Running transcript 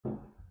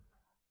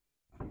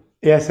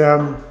Yes,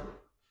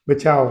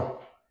 Bechao,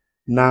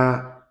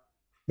 na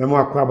memo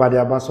akwa bade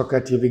aba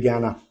soccer TV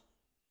Ghana.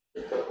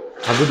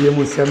 Agudie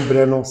mu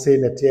sembre no say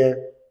nete,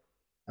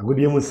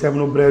 agudie mu sem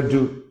no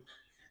bredu.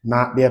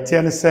 Na de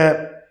ete ne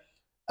se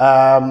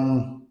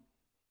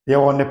ye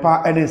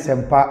wonepa ene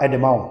sempa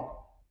edema wo.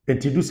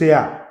 Enti du se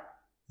ya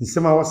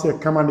nsema wo se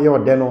kama ne ye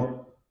ode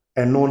no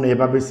eno na ye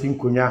ba besi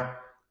nkonya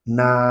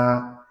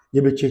na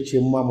ye be cheche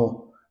mu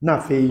amo na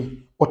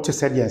afei ote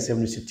se de nsem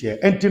no sitie.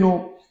 Enti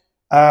no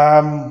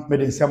me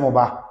de nsem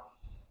oba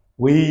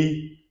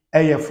we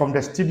are from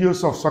the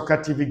studios of Soccer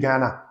TV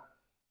Ghana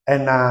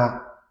and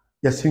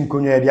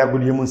yasinkonya ya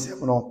agudie mu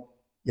nsem no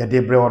ya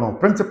de bre wono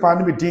principal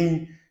ni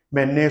bedin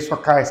menne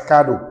Soccer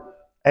Escado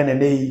ene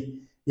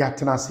nei ya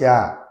tenase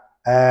a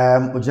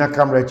ojina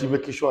camera chi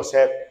make sure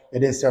say ya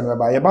de nsem no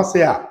ba ya ba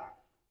se a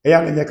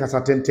ya na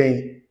kasa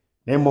tenten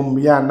na mom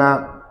ya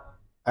na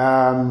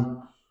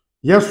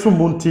yesu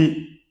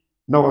munti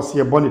na wose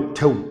ye boni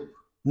tew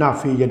na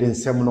afi ya de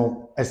nsem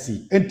no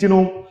asi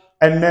entino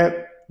enne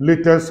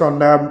latest on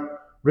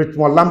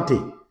Richmond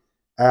Lamptey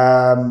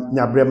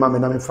nyabre ma me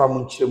na me fam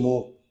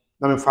nchemu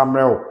na me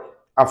famreo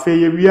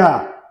afi ye wi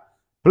a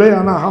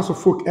player na house of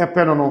folk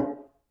epeno no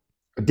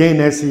den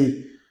na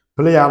si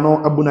player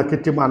no abuna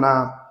ketem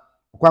ana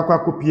kwakwa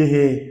kopie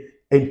he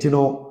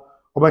entino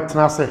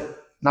obetena se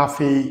na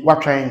afi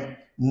watwen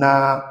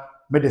na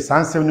me de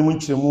sansem ni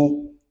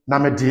nchemu na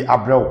me di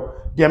abreo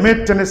de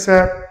me tene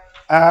se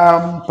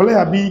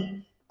player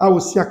bi a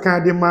wosi aka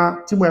de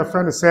ma timo e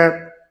friend se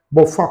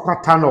bofo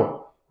akwata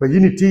no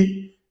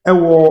unity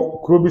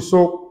ewo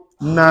krobiso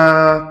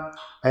na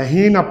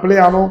na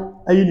player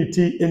no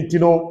unity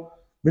entino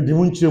me di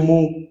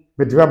nchemu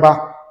me di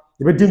baba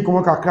e be din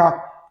komo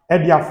kakra e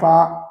di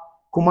afa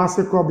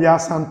Kumasi Krobia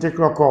Sante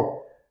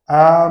Kroko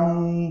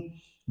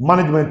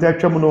management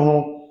atwam no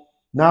ho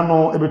na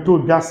no ebeto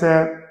dwa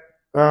se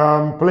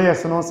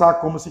players no sa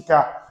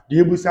komusika de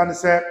ebusa ne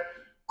se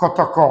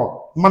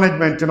kotoko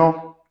management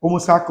no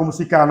omusa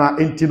komusika na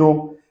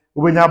entino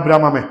obenya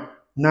brama me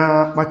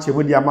na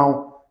machemu di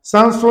amawo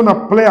sanso na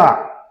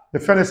player the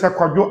fene se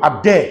kwadwo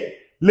ade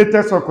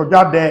latest kwadwo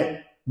ade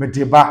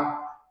medeba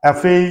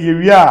afi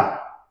yewia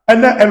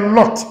ene a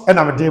lot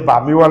ena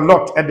medeba me wa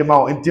lot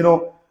edema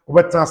entino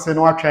obetna se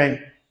no atwen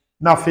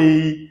na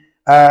afi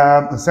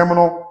nsem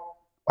no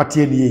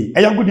atienie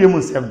eya gudie mu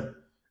nsem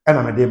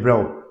ena medebra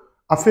o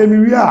afi mi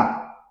wi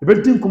a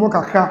ebetin komo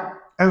kakra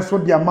enso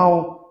dia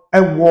mawo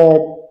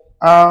ewo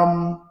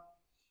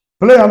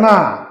player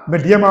na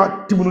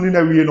mediema timu ni na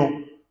wie no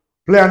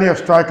player na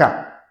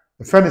striker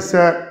the friend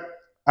say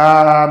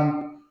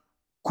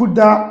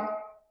kuda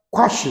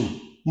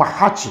kwashi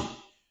mahachi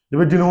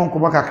ebedin ho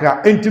komo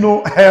kakra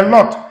entino a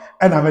lot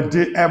ena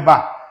mede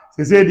eba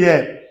say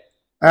there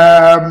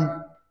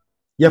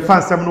your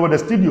fans some the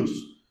studios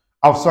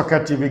of Soccer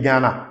TV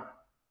Ghana.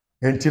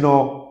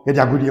 Entino ye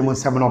jagudi mu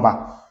nsem no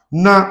ba.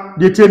 Na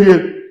de telie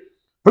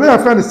player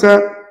friend say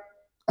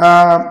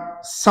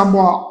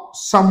Samoa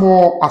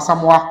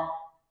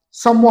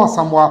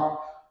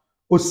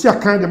osi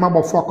akan de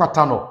mabofo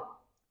akwata no.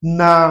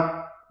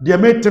 Na de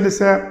metene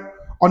say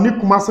oni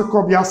Kumasi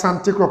Krobia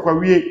Sante Krokwa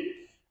wie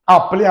a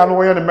player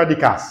no ye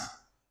medicals.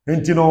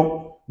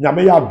 Entino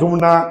nyame ya dum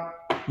na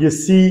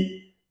yesi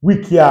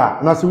wiki a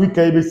na so wiki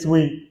e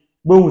besimi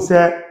bo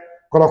se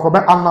kolokobe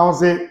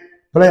announce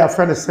player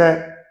friend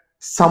say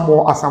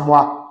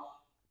Samoa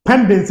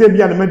pending say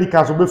bia the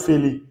medicals so be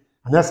faili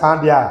anya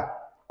san dia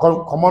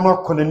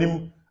komono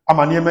konanim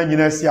amane ma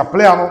nyina si a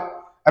player no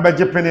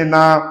ebeje pene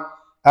na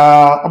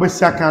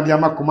obesi aka dia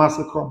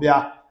Kumasi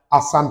Krobia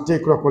Asante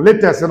Kroko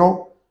latest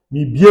no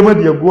mi biema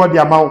dia go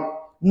dia mawo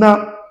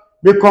na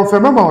be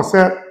confirm ma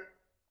say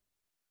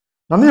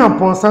na ne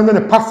amponsan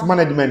ne pass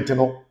management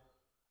no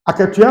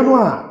akatua no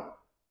a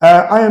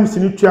IMC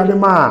ni tuade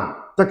ma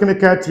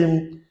technical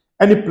team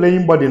any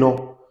playing body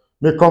no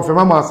me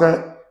confirm ma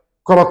say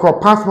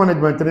koroko pass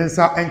management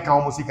nsa enka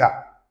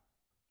omusika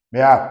me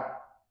ya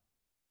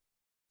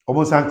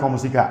omusa enka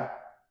omusika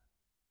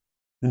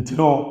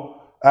ntino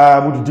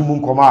mududi mu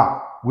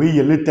nkoma we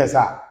ye latest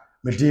a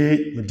me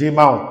de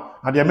ma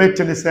na de me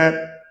tene say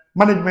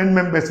management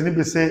members ni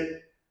be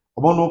say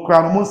obono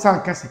kra no musa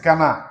enka sika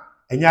na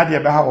enya de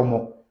be ha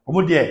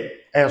omo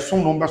de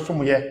som no be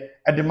som ye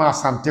edema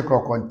Asante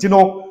Kroko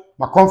ntino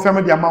ma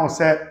confirm the amount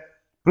say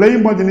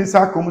playing body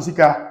nsa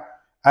komusika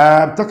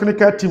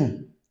technical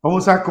team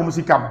omusa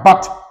komusika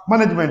but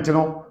management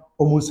no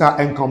omusa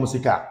enka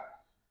musika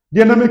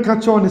de na me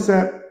catch on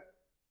say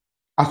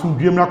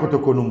asundwem na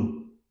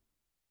kotokonum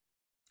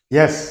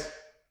yes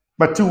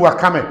but you are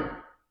coming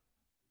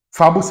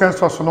fabu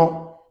sensors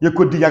no ye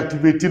ko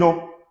deactivate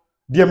no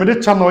de me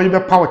de channel ye be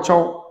power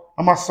chow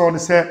ama so ne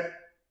say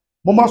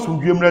moma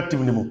asundwem na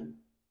team ni mu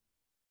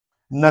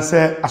na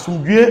se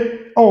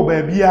asumdue o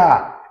ba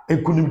bia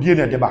enkunimdie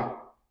na deba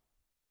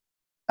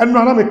enu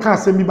na me ka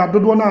se mi ba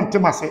dodo na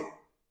ntemase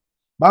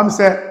ba am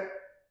say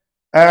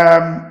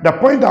the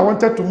point I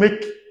wanted to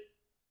make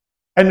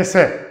and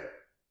say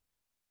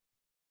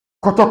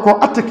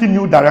Kotoko taking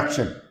new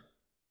direction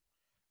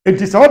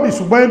it is all this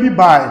suban bi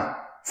by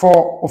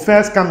for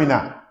first coming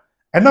out.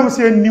 And I'm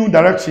saying new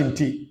direction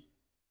T.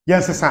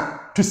 Yes,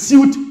 sir. To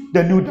suit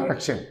the new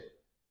direction.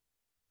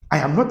 I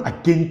am not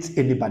against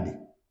anybody.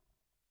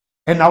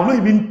 And I will not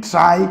even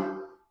try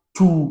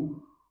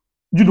to,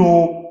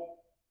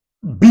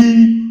 be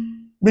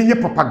many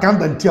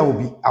propaganda until I will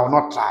be. I will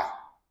not try.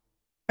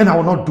 And I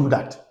will not do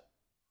that.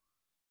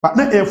 But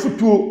now a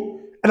photo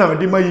and I'm a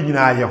dema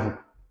yin.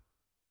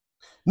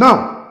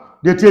 Now,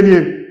 they tell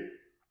you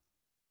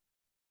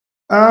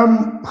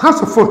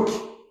has a folk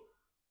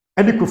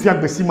and the Kofi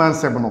Agbesima and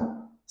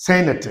Sebno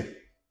saying it.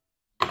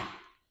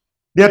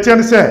 They tell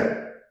you say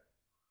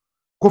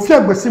Kofi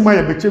Agbesima is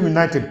a Richmond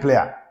United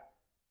player.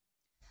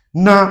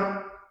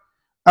 Now,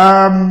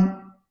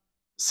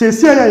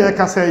 Cecilia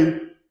can say,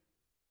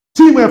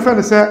 team my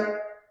friend say,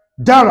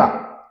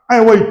 Dara,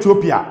 I was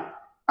Ethiopia.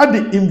 At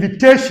the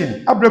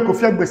invitation, Abra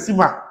Kofi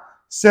Agbesima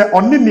say,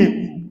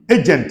 only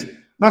agent,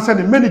 now say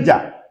the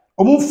manager,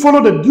 or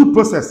follow the due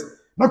process,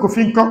 now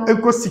Kofi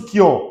Enko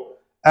secure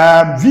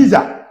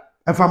visa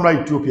and from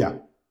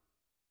Ethiopia.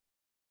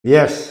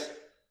 Yes,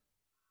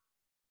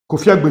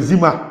 Kofi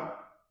Agbesima,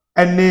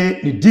 and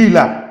the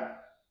dealer,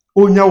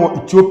 Onya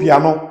Ethiopia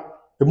no.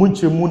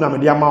 Emunche mu na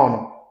media ma ono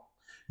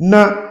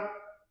na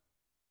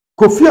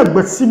Kofi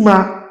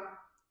Agbesima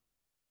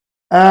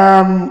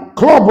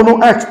club no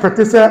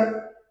expect say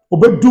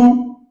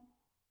obedu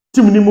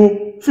team ni mu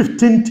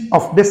 15th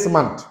of this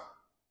month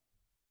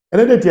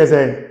and date here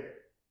say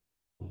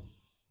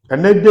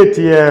and date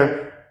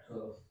here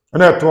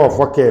and 12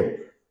 okay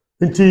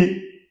until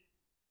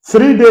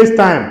 3 days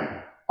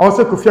time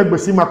also Kofi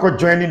Agbesima ko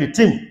joining the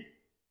team.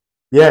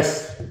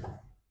 Yes,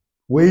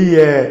 we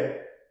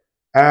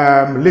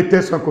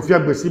latest on Kofi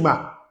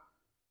Agbesima.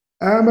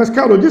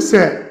 Mascaro just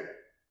say,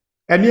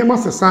 and ye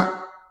must say,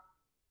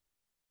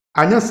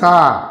 Anya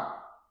sa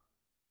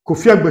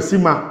Kofi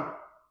Agbesima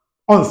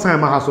on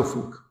Simon House of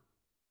Folk.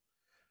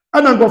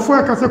 And I go for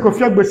a case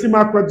Kofi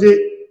Agbesima kwaje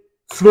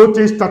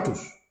floating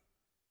status.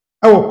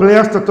 Our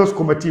player status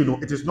committee, no,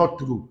 it is not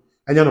true.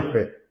 And you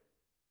know,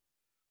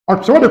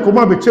 or so the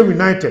command Richmond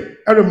United,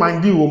 I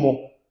remind you,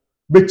 Omo,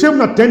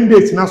 Richmond 10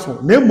 days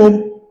national, name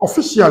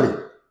officially.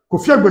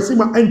 Kofi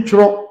Agbesima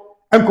entro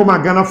and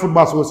come Ghana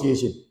Football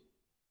Association.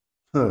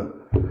 You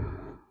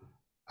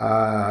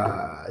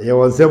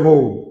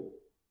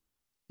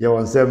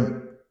want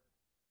them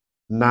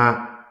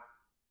na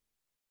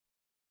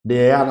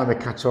the other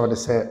catch on the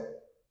set.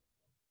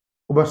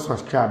 Over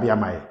subscribe ya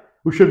my.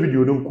 We should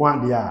video no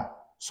kwan dia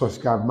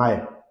subscribe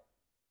my.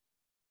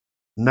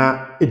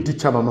 Na edi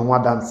channel no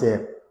wadan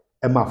say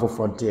e ma for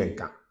frontier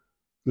nka.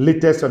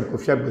 Latest on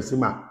Kofi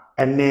Agbesima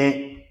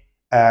ene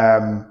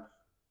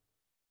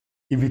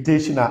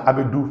invitation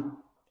abedu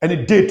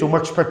any date to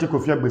much party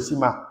Kofi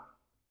Agbesima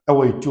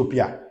ewa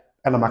Ethiopia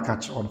and I'm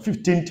catch on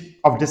 15th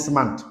of this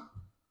month.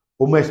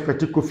 Omo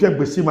expect Kofi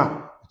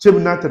Agbesima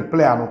Richmond United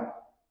player no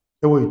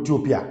ewa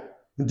Ethiopia.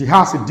 The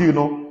house deal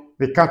no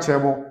we catch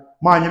emo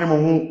ma anyene mo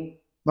hu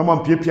na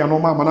ma piepia no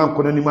ma na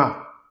nko nanima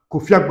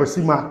Kofi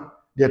Agbesima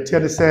they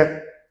tell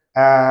say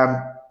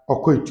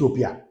oko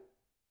Ethiopia.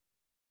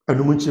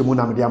 Enu munche mu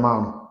na me dia ma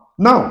no.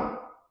 Now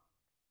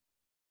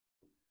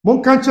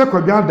mon kan che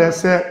kwadwa da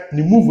se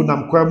ni move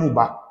nam kwa mu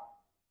ba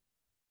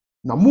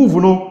na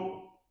move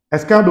no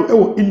escado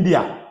ewo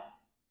India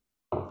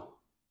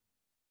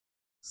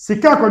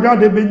sika kwadwa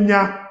da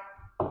benya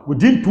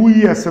within 2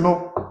 years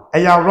no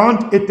around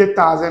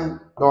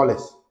 $80,000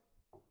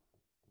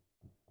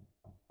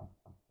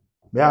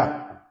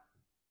 yeah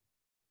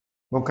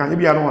mon kan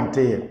bia no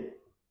wante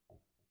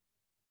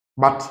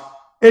but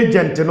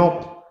agent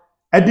no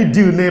edi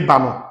deal ne ba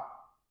no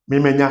me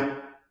menya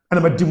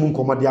ana ma di mu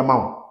nkomodi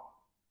amount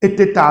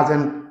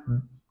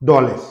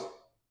 $80,000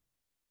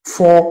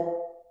 for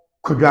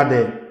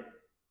Kujade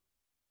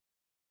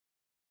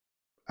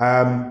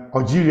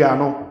Algeria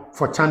no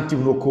for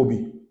chanting no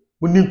Kobe.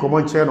 We need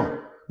common channel.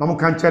 No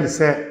can tell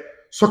say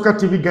soccer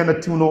TV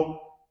Ghana team no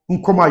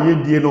nkoma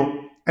ye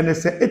no and they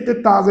say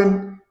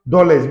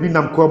 $80,000 be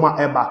nam koma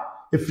eba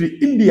if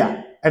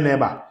India and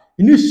eba.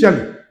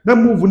 Initially, na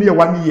move near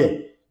 1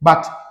 year,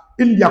 but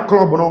India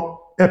club no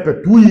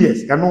epe 2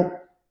 years,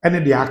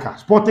 and the haka.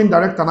 Sporting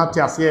director na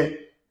tiase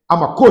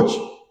I'm a coach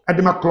at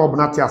the club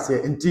na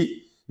tiase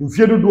enti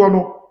mfiedu do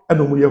no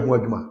eno mu ye hu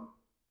adwuma.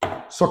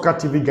 Soccer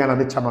TV Ghana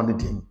the channel the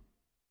team.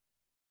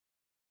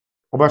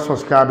 Oba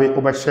subscribe,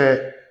 oba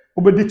share,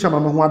 oba di channel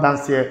no ho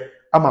adanse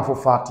ama fo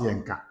faati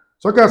enka.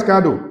 Soccer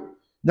skado.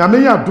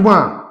 Nyame ya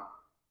adwuma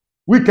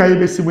wika ye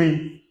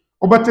besimu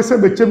oba tese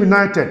Richmond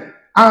United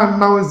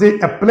announce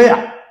a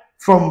player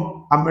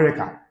from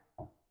America.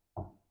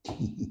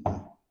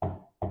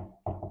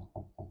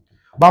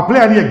 But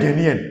player ni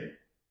Ghanaian.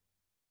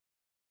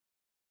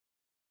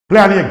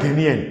 Player ni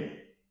Ghanaian.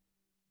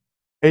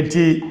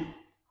 Eti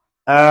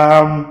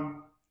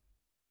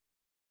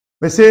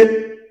we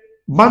say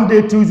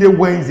Monday, Tuesday,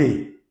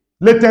 Wednesday.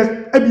 Latest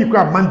every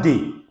crab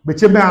Monday.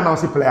 But you may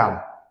announce a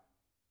player.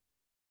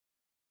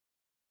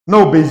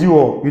 No busy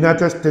or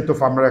United States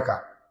of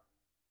America.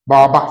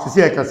 Baba,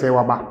 see I can say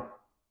waba.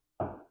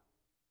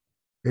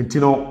 And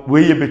you know,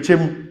 we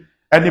Richmond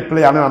any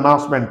player an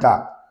announcement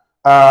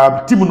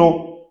team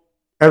no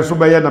enso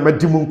be na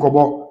medimu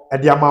nkobo e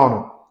dia ma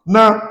no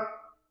na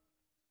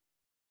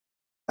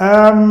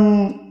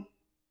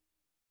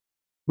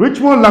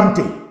Richmond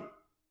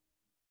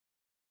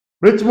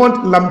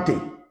Lamptey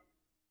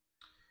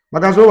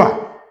Magazowa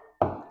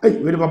hey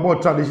we never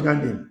bought traditional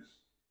name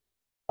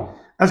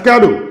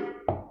Escado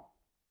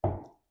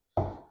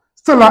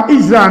Stella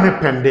Israel ne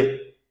pende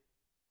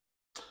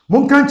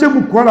Mon kanche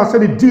Mukwala se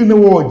the deal ne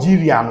wo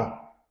Algeria no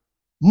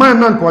man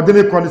nan ko de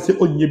ne ko se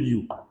onye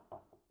biu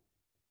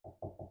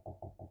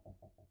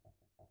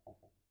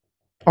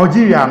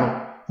Algeria no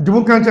di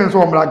mon kanche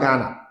so omra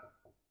Ghana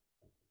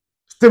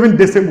Steven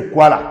Dese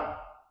Mukwala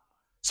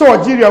so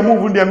Algeria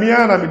move ndia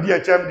mia na me di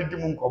achem di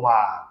mu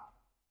nkoma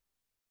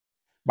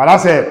but I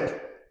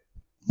said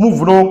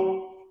move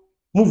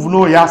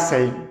no ya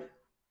say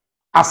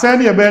asay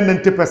ne be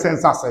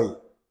 90% asay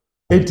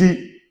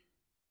enti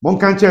mon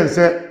kanche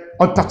se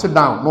on touch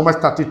down no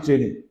start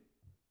training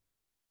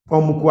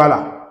on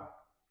Mukwala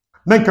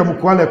nanka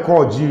Mukwala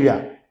ko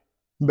Algeria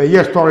mbe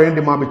yes story in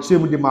the ma be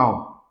chemu di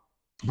ma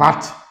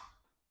but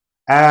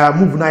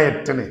move na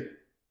yetene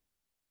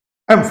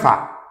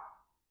emfa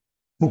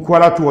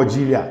Mukwala to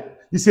Algeria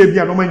ise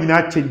bia no ma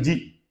nyina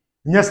change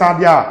nya sa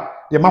dia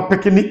de ma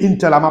peke ni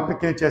Intel ma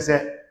peke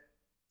chese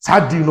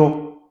sadi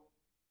no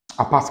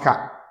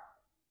apaska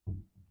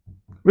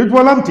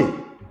Richmond Lamptey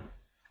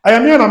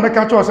ayamia na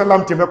meka cho se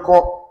Lamptey be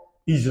ko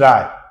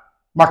Israel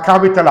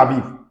Maccabi Tel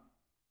Aviv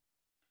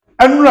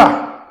Enra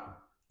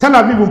Tel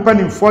Aviv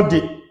mpani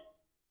mfodi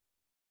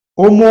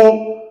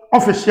omo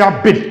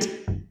official bid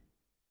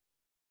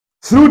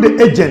through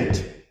the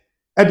agent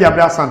Eddie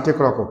Abra Sante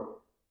Kroko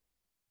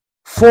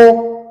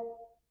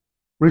for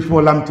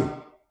Richmond Lamptey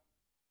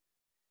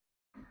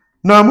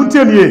na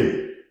mutienie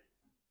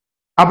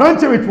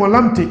Abrante Richmond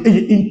Lamptey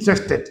is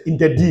interested in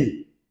the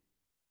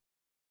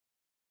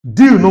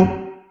deal no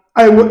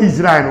aiwo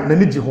Israel no na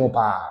ni ho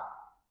pa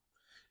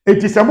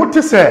eti se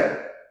mote se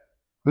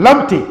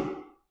Lamptey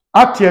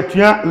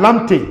atiatua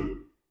Lamptey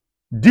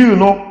deal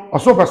no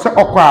oso pe se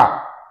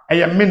okwa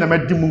eye me na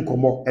madi mu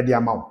nkomo e de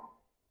amawo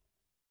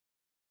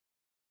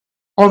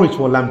on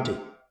Richmond Lamptey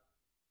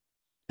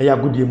eye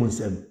agudie mu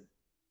nsem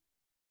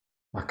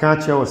maka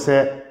che wo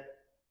se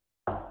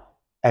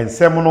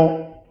ensem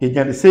no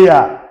yenya se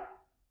ya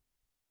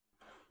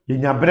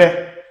yenya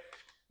bre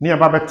ni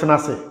aba betena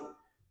se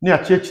ni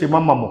achechi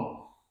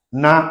mamamo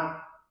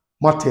na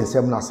mote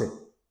ensem na se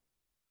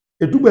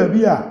edu ba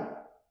bi a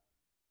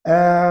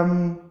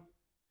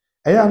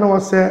eya na wo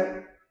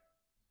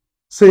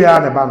se ya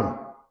ne ba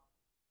no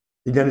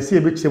yenya se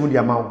be chemu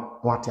dia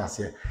mawo no ate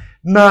ase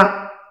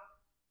na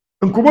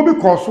nkomo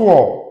bi koso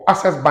wo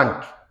Access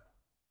Bank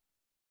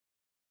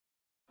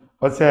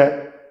o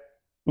se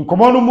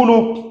nkomo no mu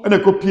no ene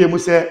kopie mu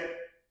se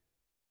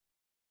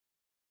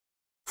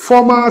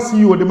former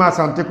CEO de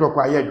Masante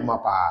Krokwa ye adwuma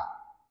pa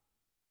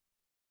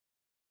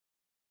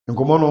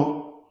nkomo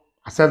no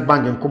Access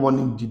Bank nkomo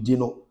ni didi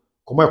no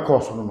komo e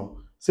course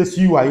no se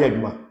CEO aye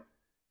adwuma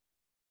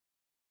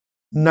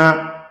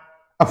na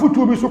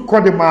afutu bi so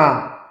kode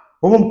ma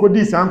omom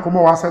kodi san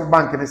nkomo wa Access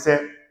Bank ne se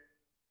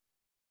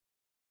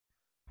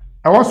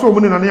awaso mu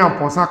ne na ne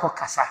amponsa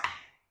akokasa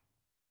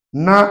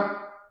na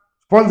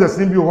sponsors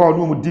ni bi ho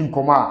no mu di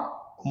nkomo a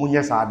mu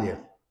nye sa ade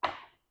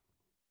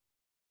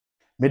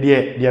me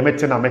de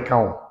mete na meka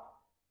wo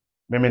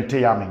me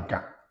mente ya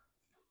menka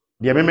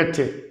de me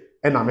mete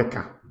e na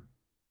meka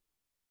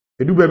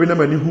edu ba bi na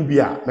mani hu bi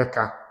a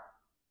meka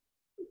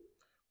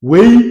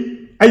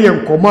wei aye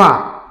nkomo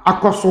a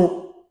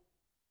akoso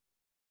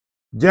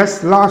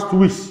just last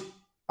week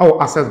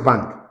our Access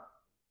Bank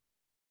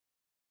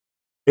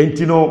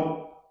entino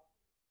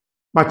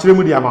machire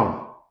mu di amawo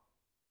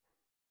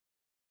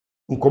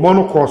nkomo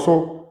no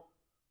koso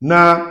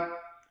na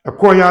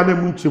ekoya na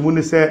mu nchemu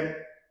ni se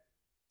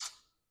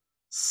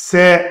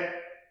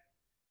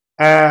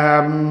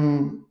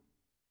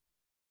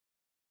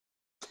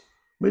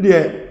me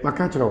de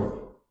maka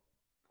chiro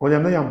onya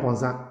na ya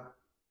mponza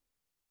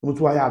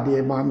mutu aya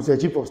de ma me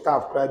chief of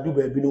staff pra du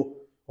ba bi no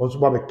onso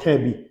ba be ka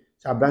bi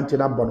cha branch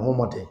na bon ho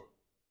mote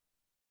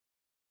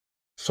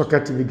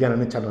Soccer TV Ghana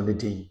ne channel the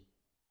day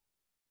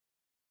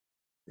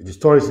the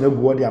stories na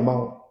go the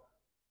amount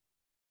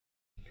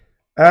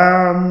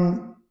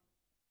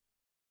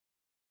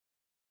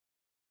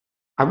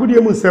agudie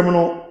mu nsem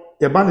no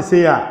ye ba ne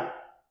say a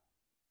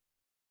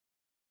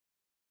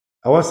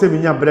awose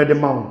binya bread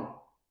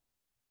mawo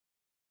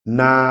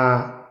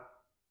na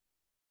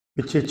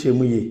echeche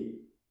mu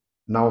ye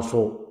na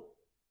oso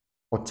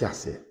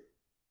otiase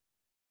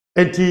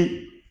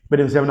enti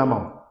bedem nsem na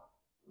mawo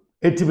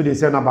enti bedem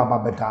nsem na baba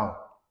betown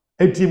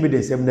enti bedem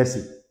nsem na si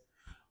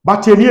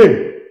but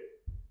enie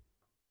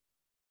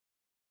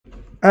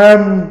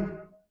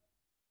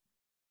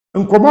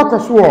nkomo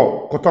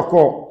koso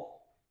kotoko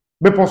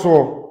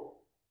beposo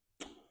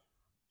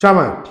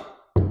chairman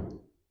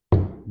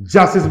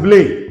Justice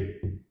Blay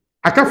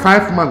aka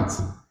 5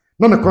 months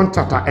no the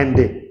contract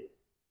ended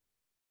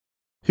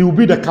he will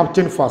be the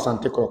captain for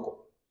Asante Kroko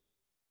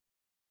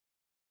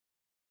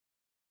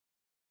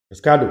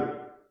Escado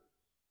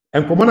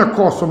enkomo na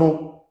course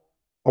no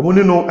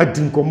omuni no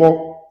adi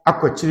nkomo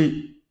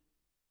akwachiri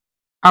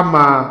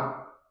ama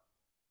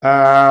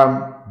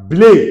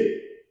Blay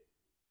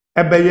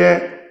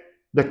ebeye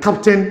the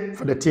captain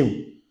for the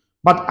team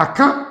but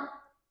aka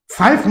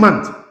 5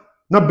 months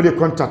na Blay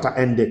contract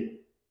ended.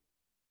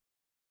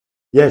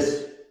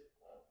 Yes,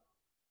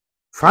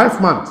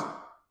 5 months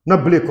na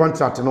Blay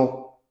contract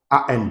no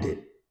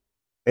ended.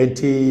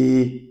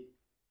 Enti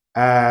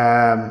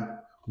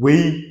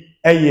we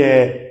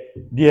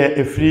dear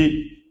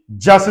efri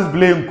Justice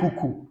Blay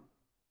Nkuku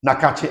na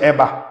kachi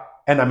eba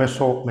ena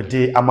meso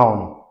mede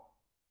amaono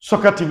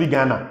Soccer TV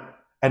Ghana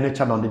ene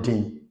channel the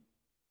din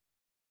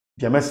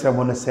dear message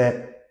mo say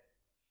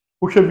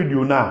wohwe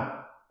video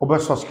na obe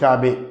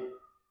subscribe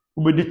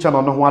ubedi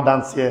channel no ho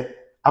adanse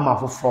ama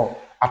foforo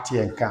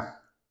atenka.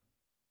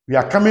 We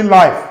are coming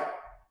live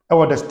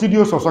over the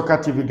studios of Soccer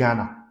TV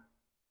Ghana.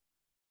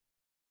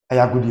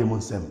 Ayagudi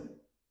Monsem.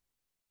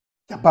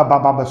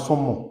 Yababa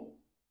besomo.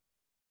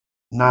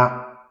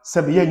 Na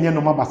sebe ye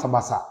no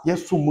mabasa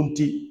yesu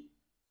munti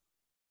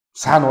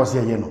sa na ose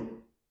ye no.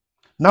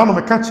 Now no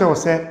me catch you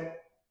say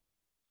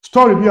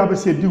story bi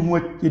abese di hu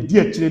e di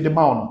akire de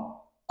ma on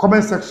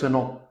comment section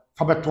no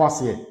fa beto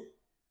ase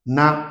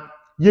na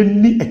ye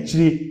ni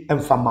akire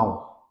emfa ma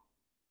wo.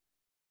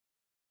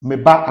 Me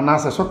ba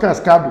anase Soccer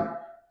Scadu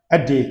e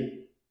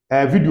de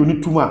video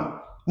ni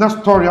tuma na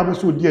story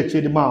abese di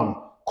akire de ma on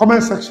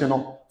comment section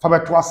no fa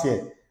beto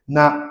ase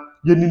na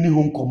ye ni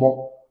hu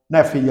nkomo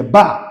na fe ye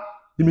ba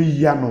me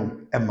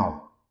yano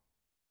ema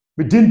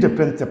we didn't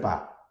depend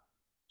pa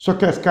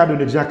Soccer Scadu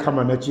ne dia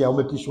camera na chi a o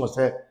make sure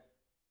say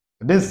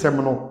den sem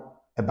no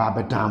e ba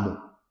bedam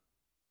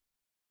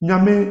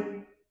nyame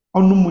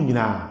onum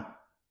nyina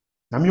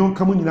na me on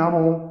kam nyina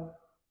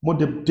mo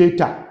the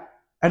data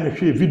and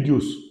the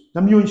videos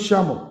na me on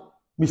shamo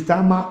Mr.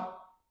 Ama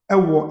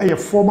ewo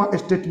former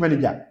estate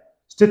manager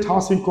State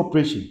Housing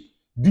Corporation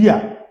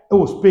dia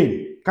ewo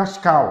Spain cash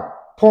cow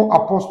Paul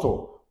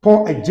Apostle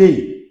Paul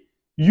AJ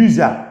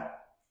user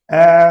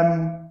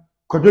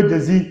Kodo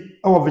Jezi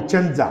our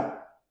Vicenza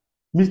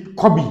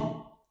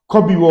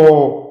Kobe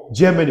wo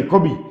Germany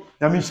Kobe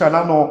Nyamisha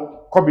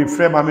no Kobe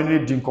frame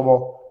amene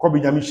dinkomo Kobe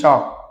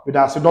Nyamisha with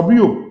us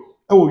W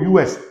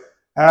US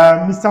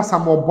Mr.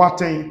 Samuel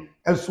Boateng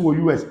also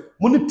US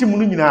moni team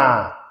no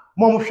nyina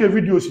mo hwe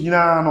videos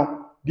nyina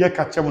no de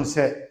ka chem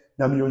se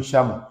na me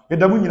yonham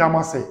edamu nyina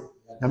mase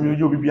na me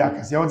yojo bibia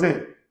akase o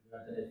ze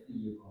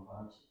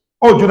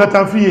oh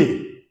Jonathan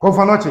Fie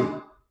Konfanoche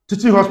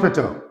Teaching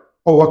Hospital.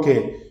 Oh,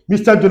 okay.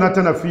 Mr.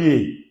 Jonathan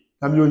Afie,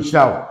 I'm your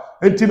show.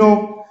 And you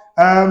know,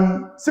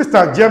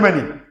 sister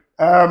Germany,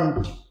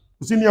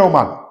 senior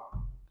woman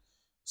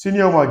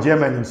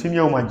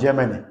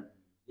Germany.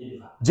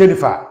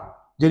 Jennifer,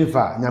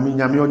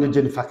 nyami onye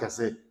Jennifer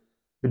kase.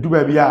 Edu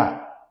ba bia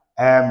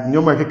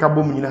nyoma keka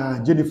bom nyina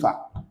Jennifer.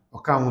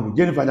 Oka hu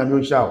Jennifer nyami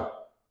on show.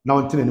 Na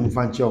ontene ni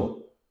mfa nche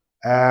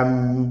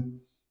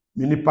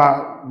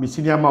minipa mi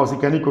senior mouse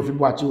kani kofi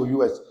boachi o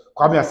US.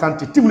 Kwame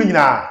Asante team ni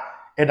nyina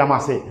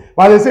edamase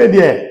but they say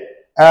there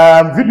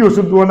videos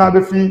do na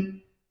be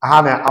fi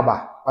aha na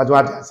aba but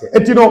what say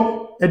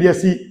etino e dey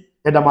see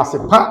edamase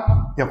pa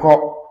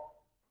yeko